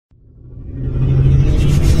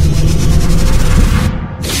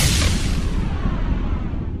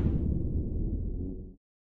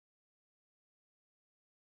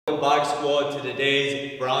welcome back squad to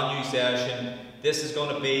today's brand new session. This is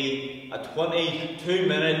going to be a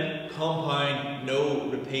 22-minute compound no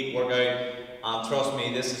repeat workout, and trust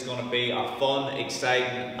me, this is going to be a fun,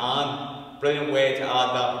 exciting and brilliant way to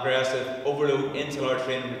add that progressive overload into our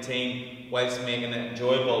training routine whilst making it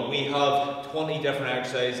enjoyable. We have 20 different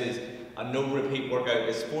exercises. A no repeat workout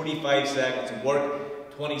is 45 seconds of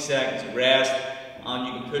work, 20 seconds of rest, and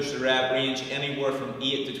you can push the rep range anywhere from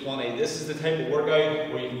 8 to 20. This is the type of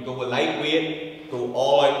workout where you can go with lightweight, go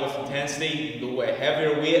all out with intensity, you can go with a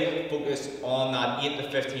heavier weight, focus on that 8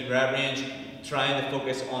 to 15 rep range, trying to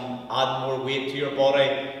focus on adding more weight to your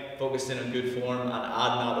body, focusing on good form and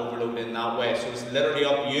adding that overload in that way. So it's literally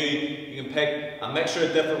up to you. You can pick a mixture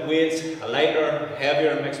of different weights, a lighter,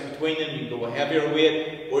 heavier, mix between them. You can go with heavier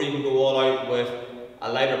weight, or you can go all out with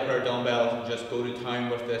a lighter pair of dumbbells and just go to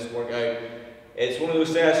town with this workout. It's one of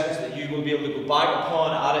those sessions that you will be able to go back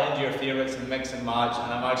upon, add it into your favourites and mix and match,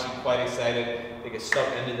 and I'm actually quite excited to get stuck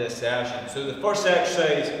into this session. So the first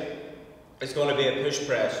exercise is going to be a push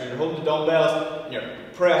press. So you're holding the dumbbells and you're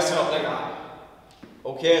pressing up like that.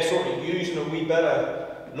 Okay, sort of using a wee bit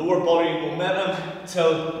of lower body momentum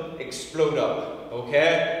till explode up.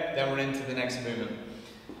 Okay, then we're into the next movement.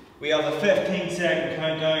 We have a 15-second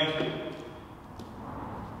countdown.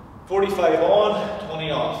 45 on,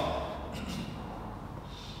 20 off.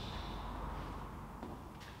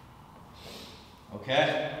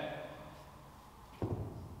 Okay.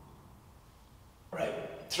 Right.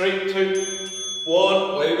 3, 2,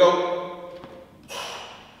 1. Way to go.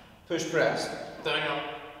 Push press. Down up.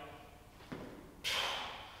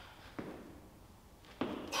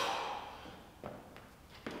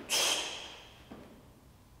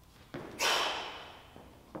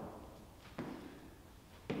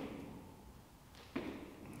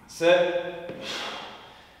 Sit.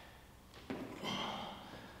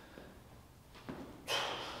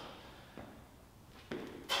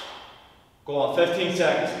 Go on, 15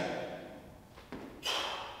 seconds.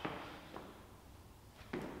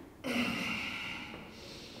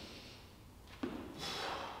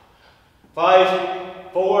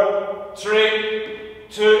 Five, 4, 3,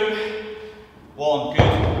 2, 1.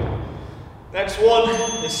 Good. Next one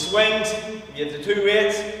is swings. You have the 2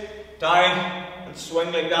 weights, down and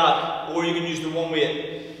swing like that, or you can use the 1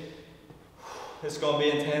 weight. It's going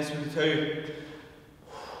to be intense with the 2.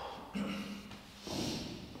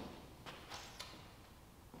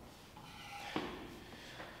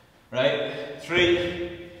 Right,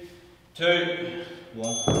 3, 2,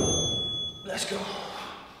 1. Let's go.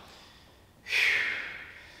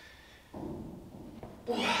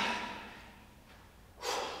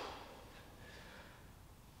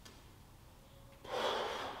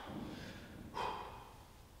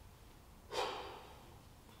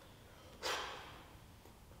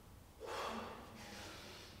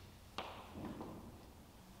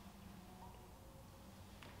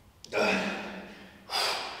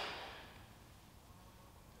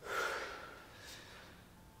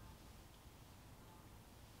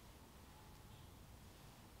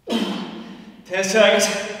 Ten seconds.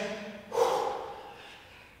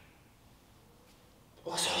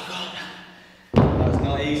 What's all gone? That was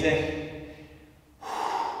not easy.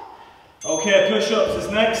 Okay, push-ups is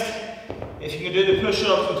next. If you can do the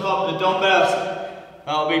push-ups on top of the dumbbells,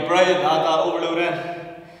 that'll be brilliant. Add that overload in.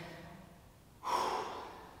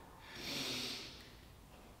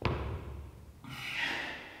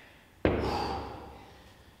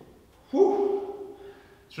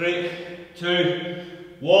 3, 2,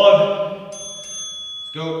 1.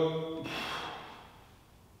 Let's go.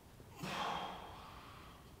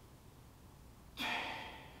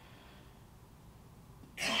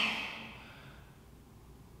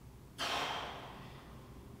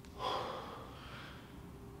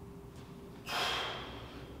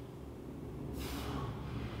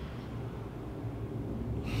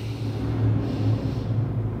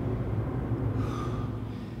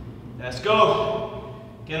 Let's go.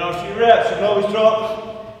 Get on a few reps. You can always drop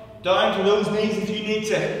down to those knees if you need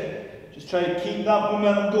to. Just try to keep that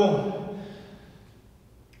momentum going.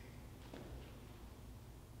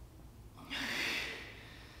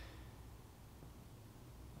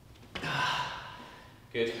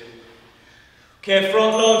 Good. Okay,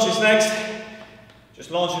 front lunge is next.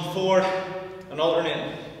 Just launching forward and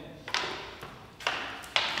alternating.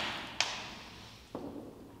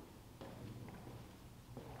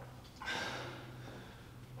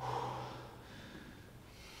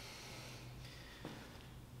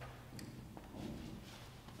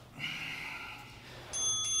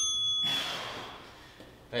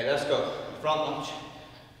 Right, let's go. Front lunge.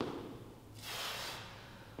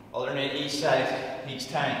 Alternate each side, each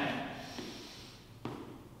time.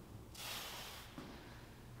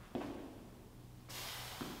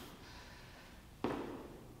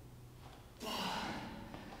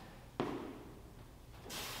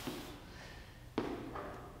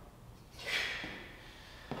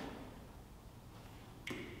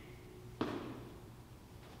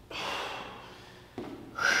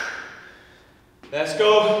 Let's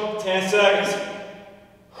go, 10 seconds.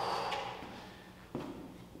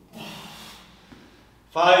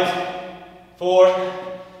 5, 4,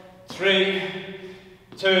 3,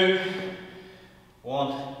 2,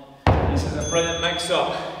 1. This is a brilliant mix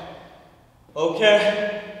up.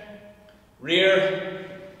 Okay, rear,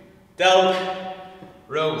 delt,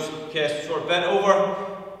 rows. Okay, so we're bent over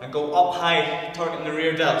and go up high, targeting the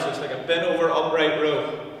rear delt. So it's like a bent over upright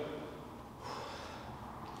row.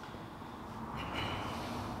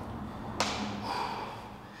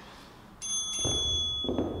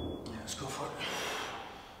 Let's go for it.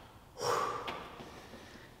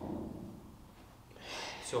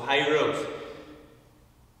 So high rows.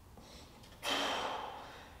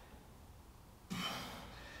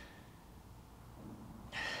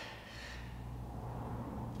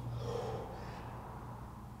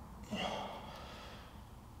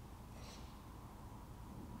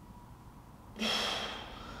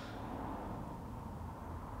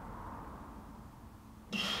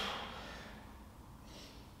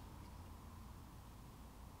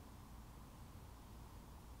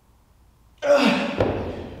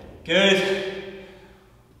 Good.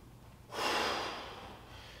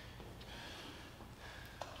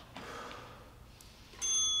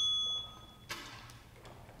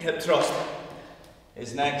 Hip thrust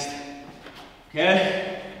is next.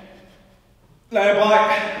 Okay. Lie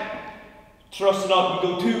back. Thrust it up. You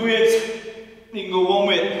can go 2 weights. You can go 1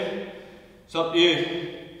 weight. It's up to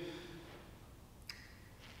you.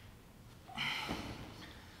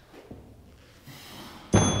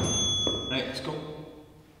 Right, let's go.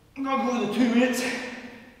 I'm going to go with the 2 weights.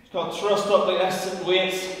 Just got to thrust up like this,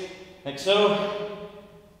 weights, like so.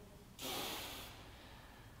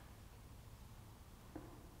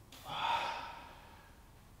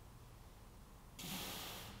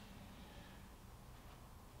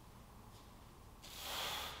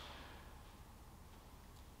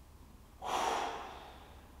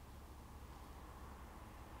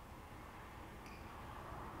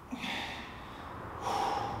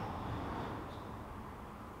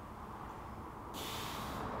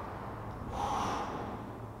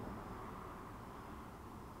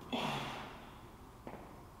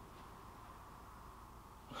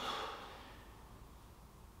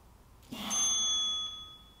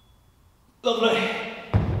 Lovely.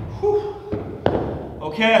 Whew.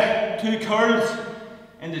 Okay, 2 curls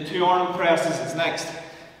into 2 Arnold presses is next.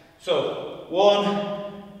 So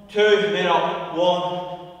 1, 2, then up.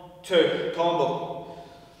 1, 2, combo.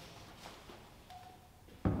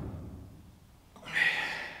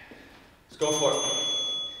 Let's go for it.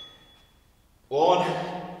 1,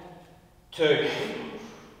 2,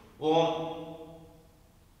 1,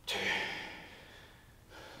 2.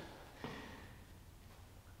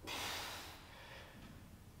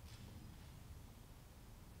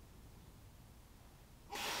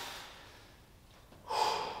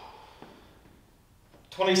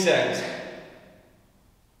 20 seconds.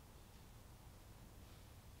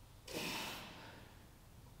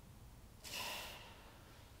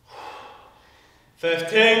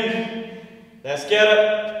 15. Let's get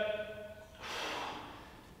it.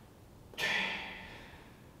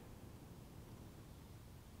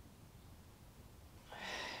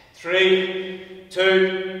 3,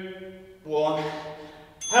 2, 1.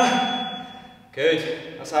 Good.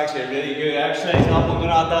 That's actually a really good exercise. I'm going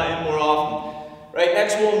to add that in more often. Right,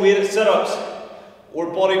 next one, weighted sit-ups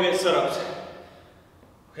or body weight sit-ups.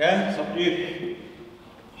 Okay, it's up to you.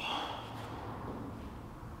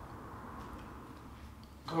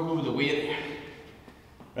 Go with the weight.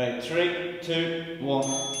 Right, 3, 2, 1.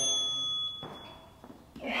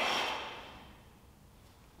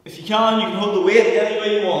 If you can hold the weight any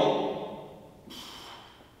way you want.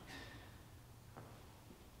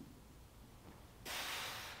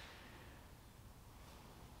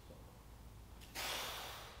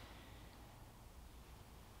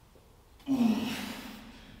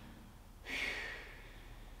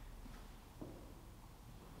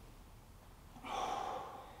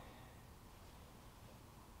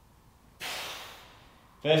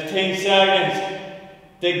 Fifteen seconds.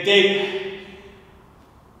 Dig deep.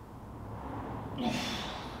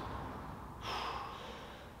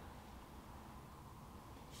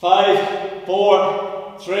 Five,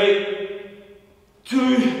 4, 3, 2,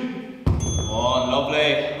 1. Lovely.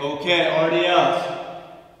 Okay, RDLS.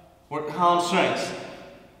 Work the hamstrings.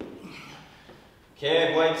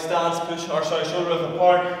 Okay, wide stance, push our shoulder width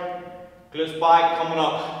apart. Glutes back, coming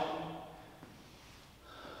up.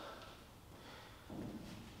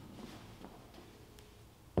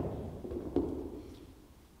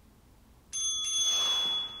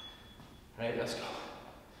 Right, let's go.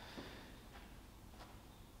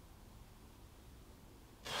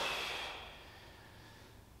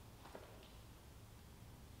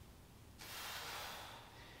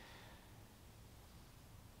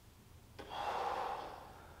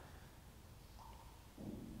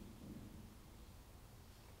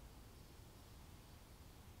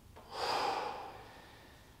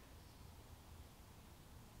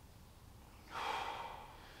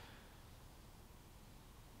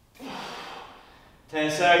 10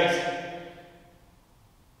 seconds.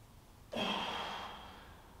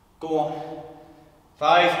 Go on.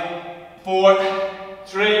 5, 4,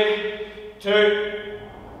 3, 2,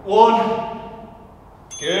 1.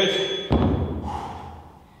 Good.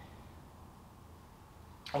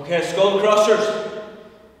 Okay, skull crushers.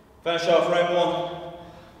 Finish off round 1.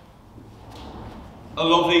 I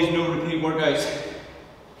love these no repeat workouts.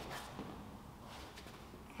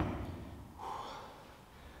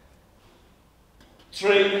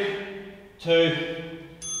 Three, 2,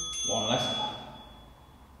 1. Let's go.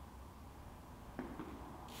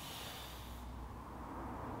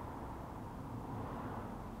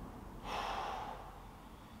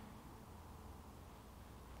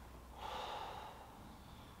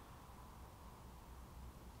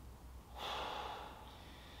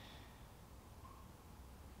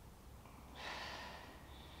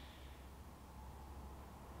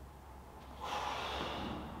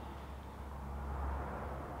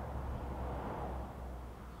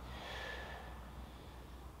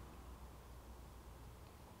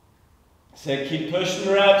 So keep pushing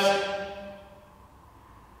the reps.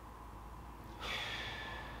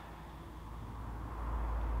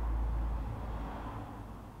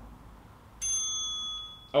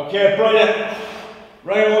 Okay, brilliant.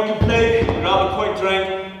 Round 1 complete. Grab a quick drink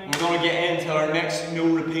and we're going to get into our next no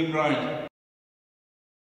repeat round.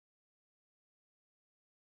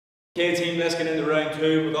 Okay team, let's get into round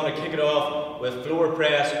 2. We're going to kick it off with floor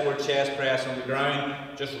press or chest press on the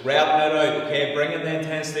ground. Just repping it out, okay? Bringing the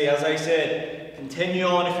intensity, as I said. Continue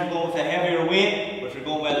on if you're going with a heavier weight, or if you're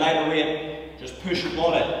going with a lighter weight, just push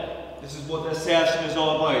upon it. This is what this session is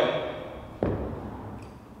all about.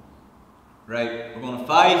 Right, we're going to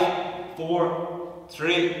 5, 4,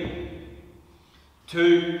 3,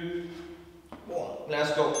 2, 1.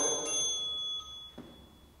 Let's go.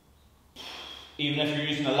 Even if you're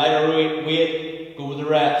using a lighter weight, go with the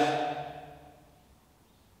reps.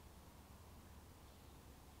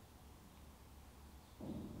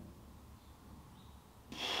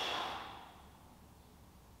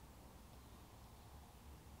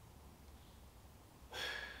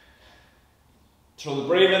 Throw the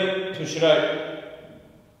breathing, push it out.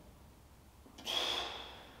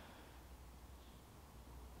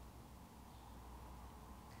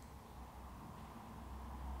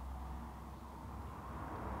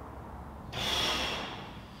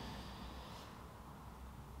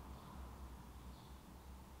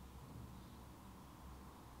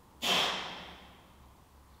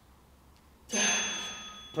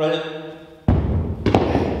 Brilliant.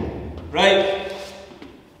 Right.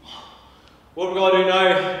 What we're going to do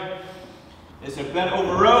now is a bent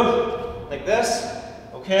over row, like this,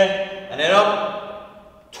 okay? And then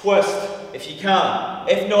up, twist, if you can.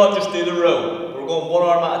 If not, just do the row. We're going 1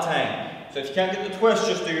 arm at a time. So if you can't get the twist,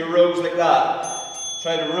 just do your rows like that.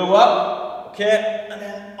 Try to row up, okay? And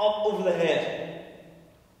then up over the head.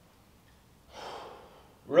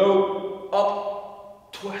 Row,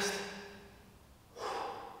 up, twist.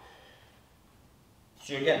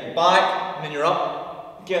 So you're getting back, and then you're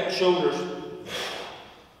up, get shoulders.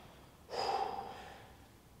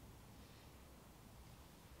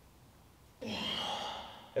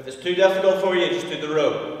 If it's too difficult for you, just do the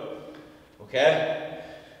row, okay?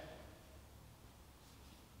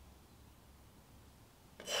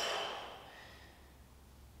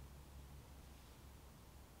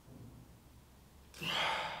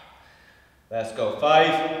 Let's go.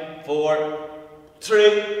 5, 4,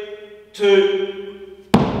 3, 2,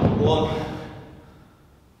 1.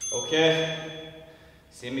 Okay.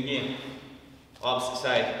 Same again. Opposite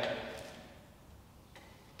side.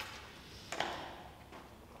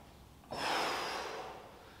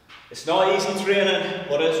 It's not easy training,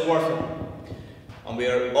 but it's worth it. And we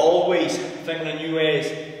are always thinking of new ways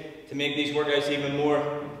to make these workouts even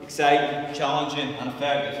more exciting, challenging, and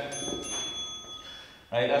effective.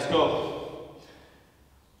 Right, let's go.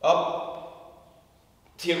 Up.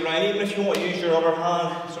 Take it round, even if you want to use your other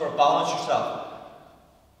hand, sort of balance yourself.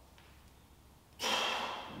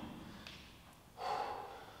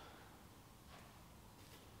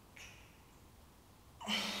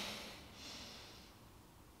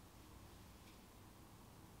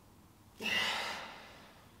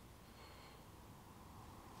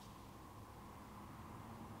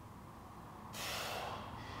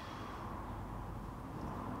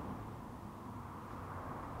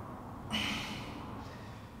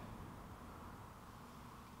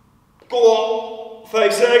 Go on,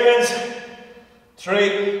 5 seconds,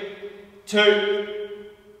 3, 2,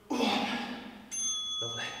 1.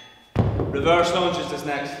 Lovely. Reverse lunges is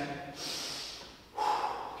next.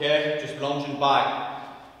 Okay, just lunging back.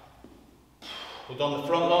 We've done the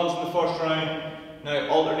front lunge in the first round, Now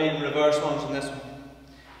alternating reverse ones on this one.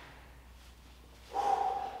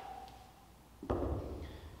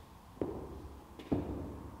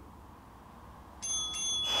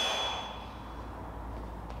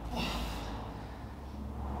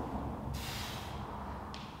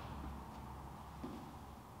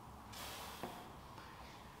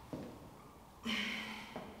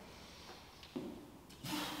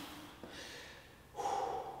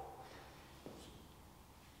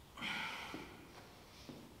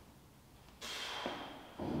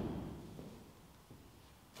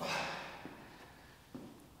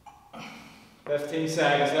 15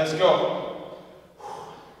 seconds, let's go.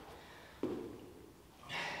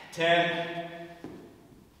 10,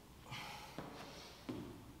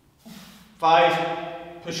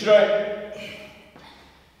 5, push it out.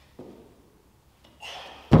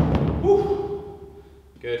 Woo.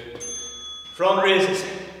 Good. Front raises.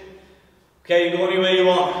 Okay, you go any way you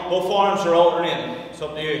want. Both arms are alternating. It's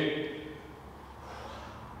up to you.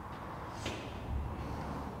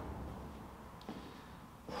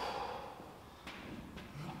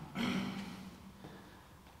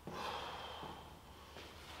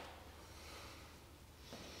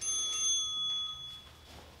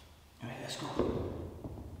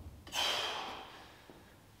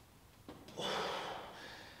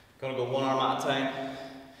 Gonna go one arm at a time.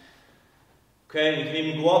 Okay, you can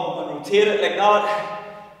even go up and rotate it like that,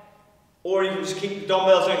 or you can just keep the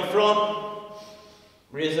dumbbells out in front,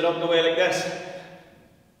 raise it up the way like this.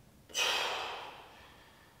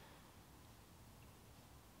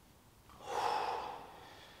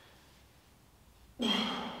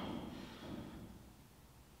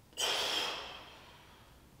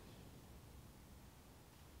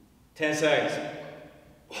 Ten seconds.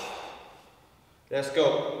 Let's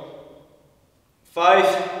go. 5,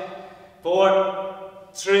 4,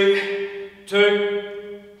 3,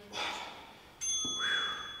 2.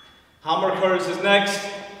 Hammer curls is next.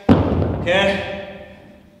 Okay?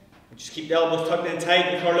 Just keep the elbows tucked in tight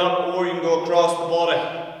and curl up, or you can go across the body.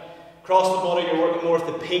 Across the body, you're working more at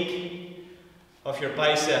the peak of your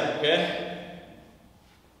bicep, okay?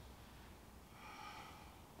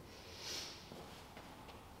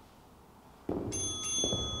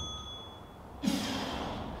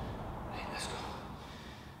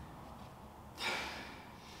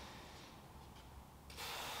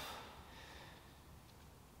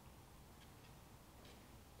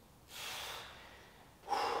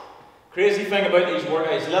 Crazy thing about these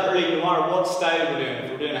workouts, literally no matter what style we're doing,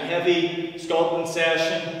 if we're doing a heavy sculpting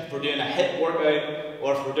session, if we're doing a hip workout,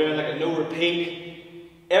 or if we're doing like a no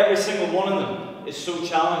repeat, every single one of them is so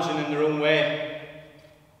challenging in their own way.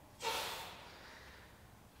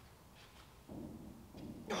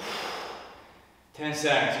 Ten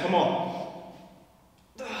seconds, come on.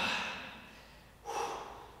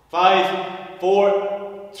 5,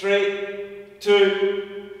 4, 3,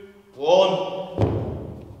 2, 1.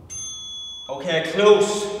 Okay,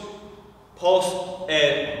 close. Pulse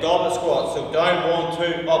goblet squat. So down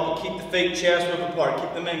 1, 2, up, but keep the feet chest width apart.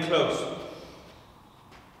 Keep them in close.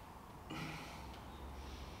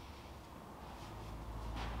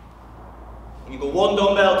 You go 1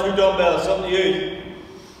 dumbbell, 2 dumbbells, it's up to you.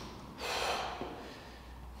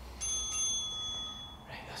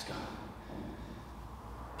 Right, let's go.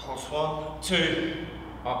 Pulse 1, 2,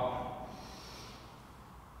 up.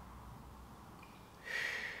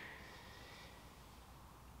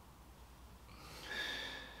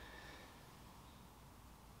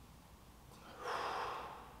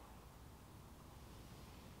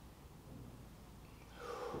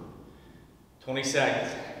 Twenty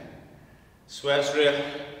seconds. Sweat's real.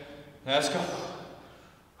 Let's go.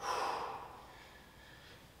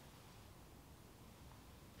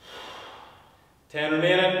 Ten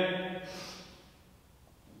remaining.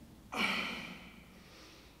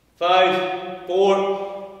 5,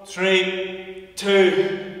 4, 3,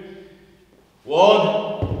 2,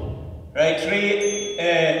 1. Right, 3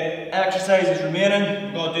 exercises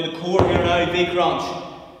remaining. We're going to do the core here now, V crunch.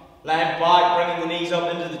 Lying back, bringing the knees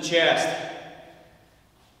up into the chest.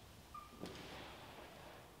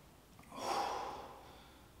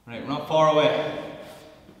 Right, we're not far away.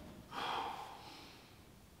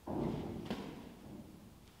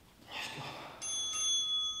 Let's go.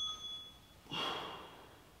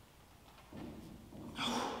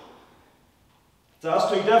 If that's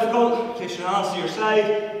too difficult, place your hands to your side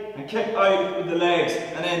and kick out with the legs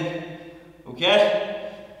and in. Okay?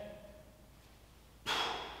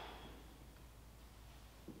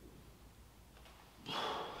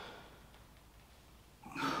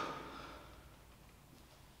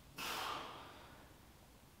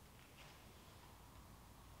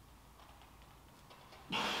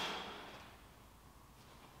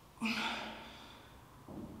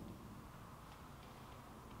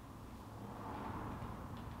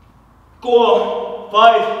 Go on.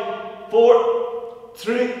 5, 4,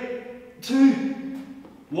 3, 2,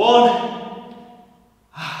 1.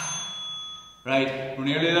 Right, we're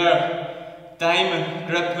nearly there. Diamond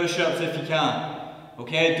grip push-ups if you can.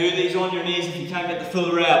 Okay, do these on your knees if you can't get the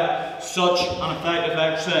full rep. Such an effective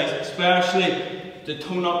exercise, especially to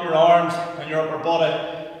tone up your arms and your upper body.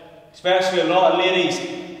 Especially a lot of ladies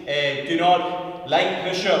do not like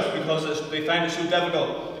push-ups because they find it so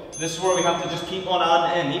difficult. This is where we have to just keep on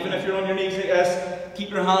adding in. Even if you're on your knees like this,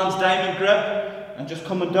 keep your hands diamond grip and just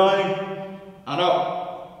coming down and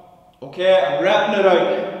up. Okay, I'm wrapping it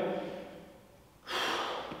out.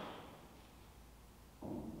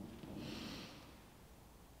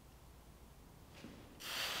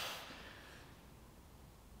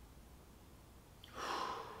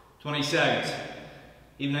 "20 seconds.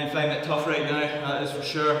 Even I find it tough right now, that is for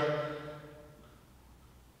sure.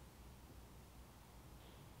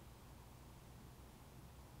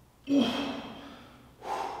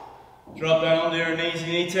 Drop down onto your knees if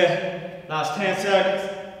you need to. Last 10 seconds.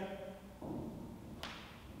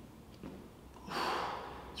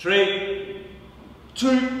 3,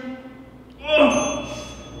 2, 1.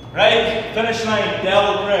 Right, finish line,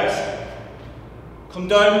 devil press. Come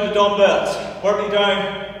down with the dumbbells, working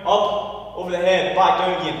down, up, over the head, back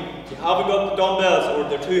down again. If you haven't got the dumbbells or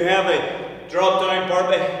they're too heavy, drop down,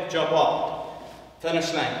 burpee, jump up.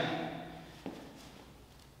 Finish line.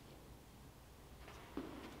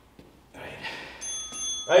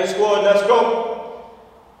 Right squad, let's go.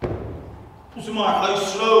 Doesn't matter how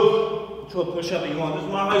slow, try to push up you want,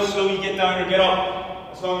 doesn't matter how slow you get down or get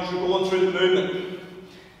up, as long as you're going through the movement.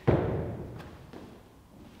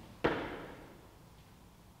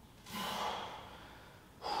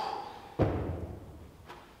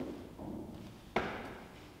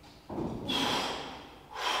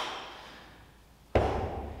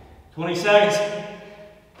 "20 seconds.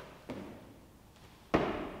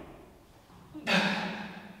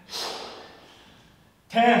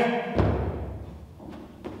 10.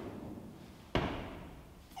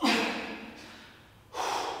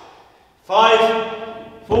 5,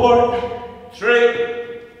 4,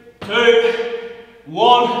 3, 2,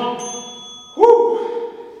 1.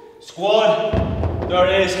 Woo! Squad, there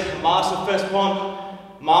it is. Massive fist pump.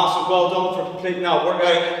 Massive well done for completing that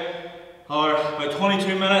workout. Our about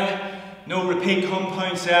 22-minute, no repeat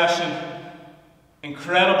compound session.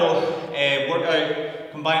 Incredible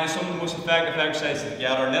workout, combining some of the most effective exercises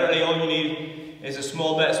together. Literally all you need is a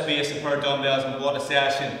small bit of space, a pair of dumbbells, and what a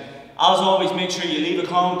session. As always, make sure you leave a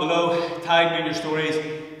comment below, tag me in your stories,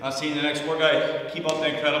 and I'll see you in the next workout. Keep up the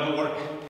incredible work.